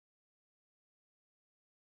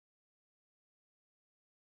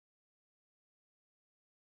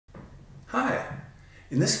Hi,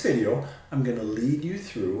 in this video I'm going to lead you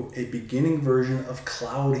through a beginning version of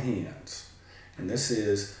cloud hands. And this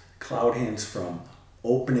is cloud hands from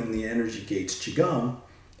Opening the Energy Gates Qigong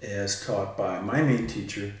as taught by my main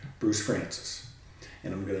teacher, Bruce Frantzis.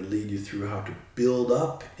 And I'm going to lead you through how to build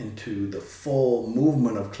up into the full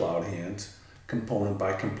movement of cloud hands component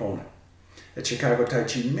by component. At Chicago Tai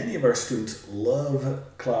Chi, many of our students love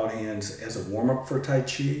cloud hands as a warm-up for Tai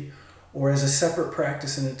Chi or as a separate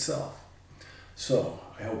practice in itself. So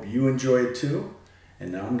I hope you enjoy it too,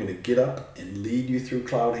 and now I'm going to get up and lead you through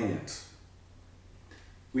cloud hands.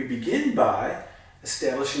 We begin by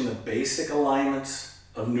establishing the basic alignments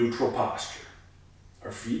of neutral posture.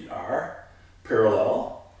 Our feet are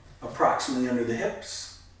parallel, approximately under the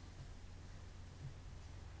hips.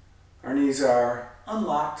 Our knees are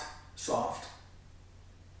unlocked, soft.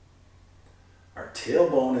 Our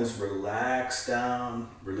tailbone is relaxed down,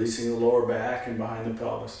 releasing the lower back and behind the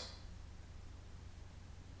pelvis.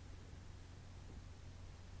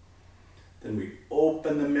 Then we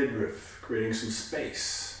open the midriff, creating some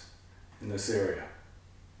space in this area.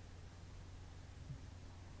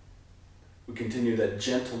 We continue that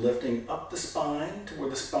gentle lifting up the spine to where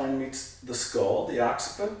the spine meets the skull, the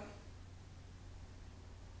occiput,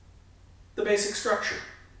 the basic structure.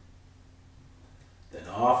 Then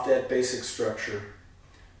off that basic structure,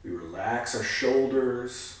 we relax our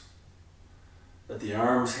shoulders, let the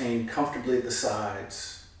arms hang comfortably at the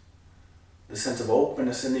sides, the sense of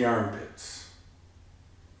openness in the armpits.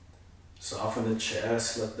 Soften the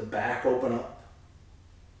chest, let the back open up.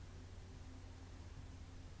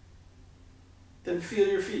 Then feel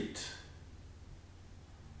your feet.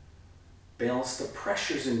 Balance the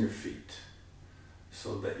pressures in your feet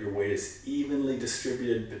so that your weight is evenly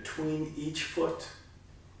distributed between each foot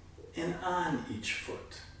and on each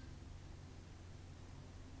foot.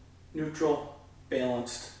 Neutral,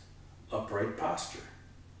 balanced, upright posture.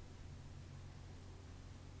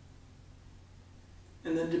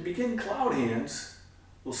 And then to begin cloud hands,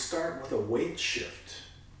 we'll start with a weight shift.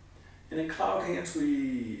 And in cloud hands,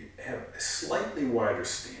 we have a slightly wider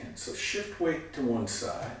stance. So shift weight to one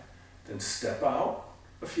side, then step out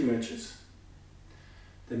a few inches.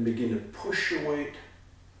 Then begin to push your weight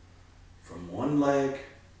from one leg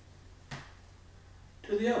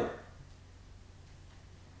to the other.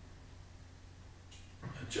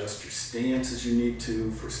 Adjust your stance as you need to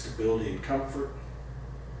for stability and comfort.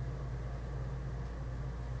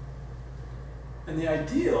 And the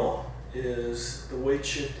ideal is the weight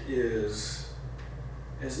shift is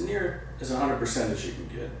as near as 100% as you can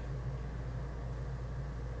get.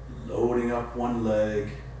 Loading up one leg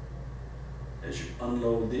as you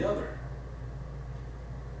unload the other.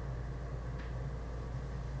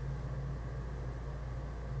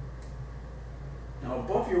 Now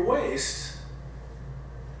above your waist,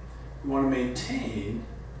 you want to maintain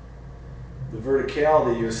the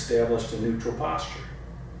verticality you established in neutral posture,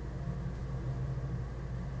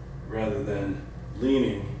 rather than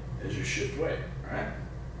leaning as you shift weight, right?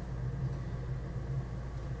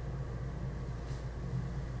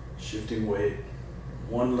 Shifting weight from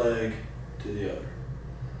one leg to the other.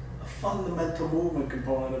 A fundamental movement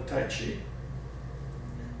component of Tai Chi.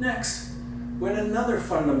 Next, we had another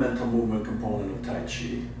fundamental movement component of Tai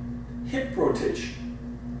Chi, hip rotation.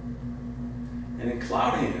 And in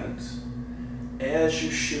cloud hands, as you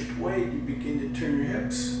shift weight, you begin to turn your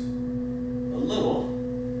hips a little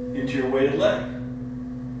into your weighted leg.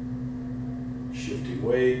 Shifting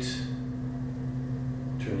weight,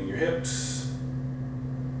 turning your hips,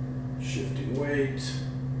 shifting weight,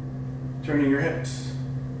 turning your hips.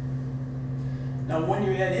 Now when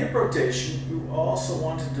you add hip rotation, you also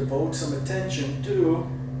want to devote some attention to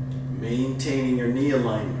maintaining your knee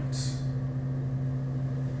alignments.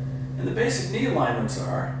 And the basic knee alignments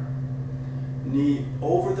are knee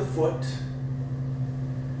over the foot,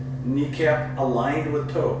 kneecap aligned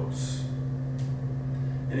with toes.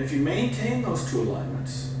 And if you maintain those two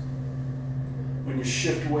alignments, when you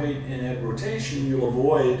shift weight and add rotation, you'll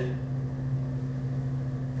avoid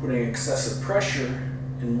putting excessive pressure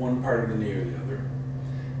in one part of the knee or the other.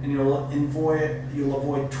 And you'll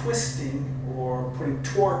avoid twisting or putting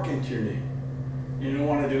torque into your knee. You don't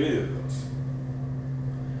want to do either of those.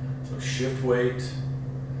 So shift weight,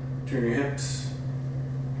 turn your hips,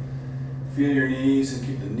 feel your knees and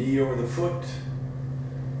keep the knee over the foot,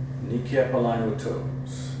 kneecap aligned with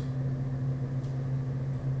toes.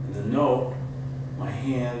 And then note, my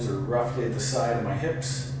hands are roughly at the side of my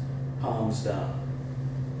hips, palms down.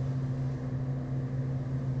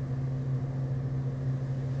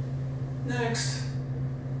 Next,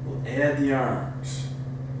 we'll add the arms.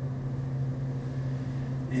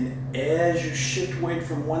 And as you shift weight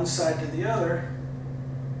from one side to the other,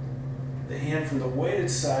 the hand from the weighted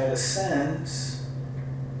side ascends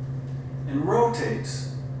and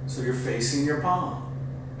rotates so you're facing your palm.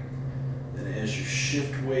 Then as you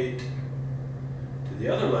shift weight to the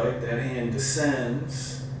other leg, that hand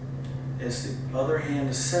descends as the other hand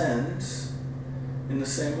ascends in the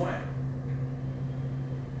same way.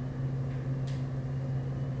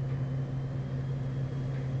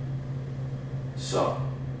 So,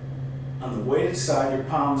 on the weighted side, your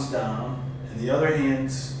palm's down, and the other hand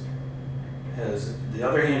is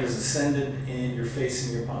ascended, and you're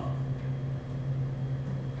facing your palm.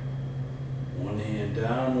 One hand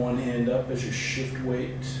down, one hand up as you shift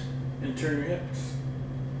weight and turn your hips.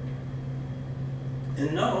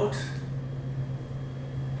 And note,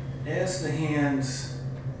 as the hands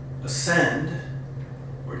ascend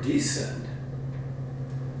or descend,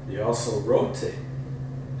 they also rotate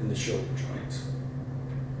in the shoulder joints.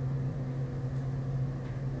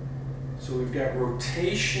 So we've got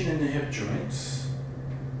rotation in the hip joints,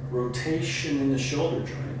 rotation in the shoulder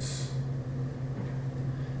joints,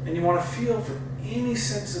 and you want to feel for any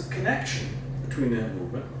sense of connection between that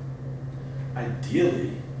movement.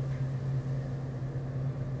 Ideally,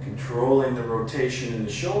 controlling the rotation in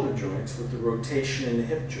the shoulder joints with the rotation in the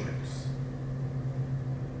hip joints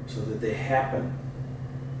so that they happen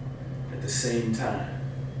at the same time.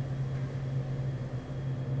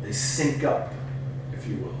 They sync up, if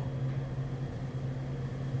you will.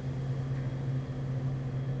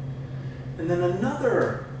 And then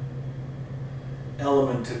another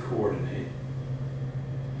element to coordinate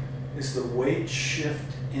is the weight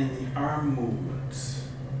shift in the arm movements.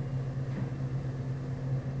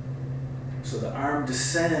 So the arm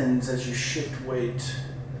descends as you shift weight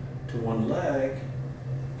to one leg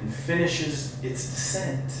and finishes its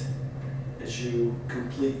descent as you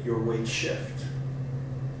complete your weight shift.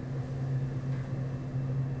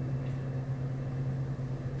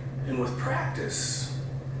 And with practice,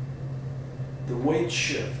 the weight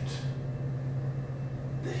shift,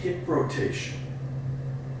 the hip rotation,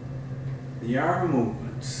 the arm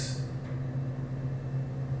movements,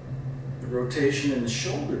 the rotation in the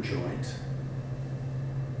shoulder joint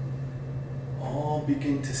all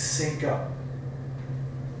begin to sync up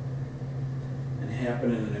and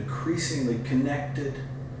happen in an increasingly connected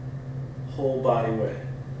whole body way.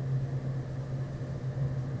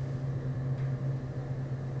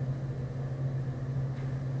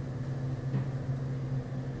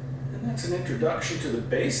 That's an introduction to the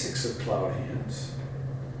basics of cloud hands.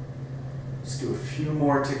 Let's do a few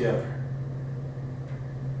more together.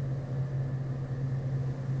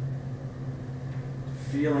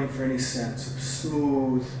 Feeling for any sense of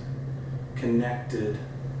smooth, connected,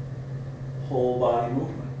 whole body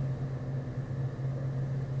movement.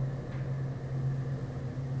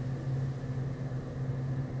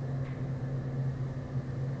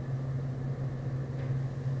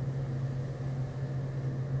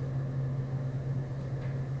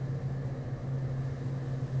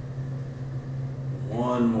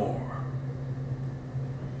 One more.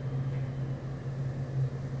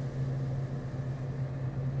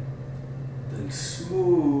 Then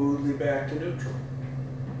smoothly back to neutral.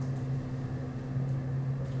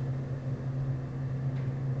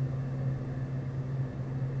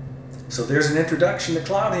 So there's an introduction to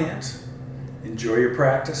cloud hands. Enjoy your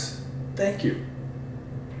practice. Thank you.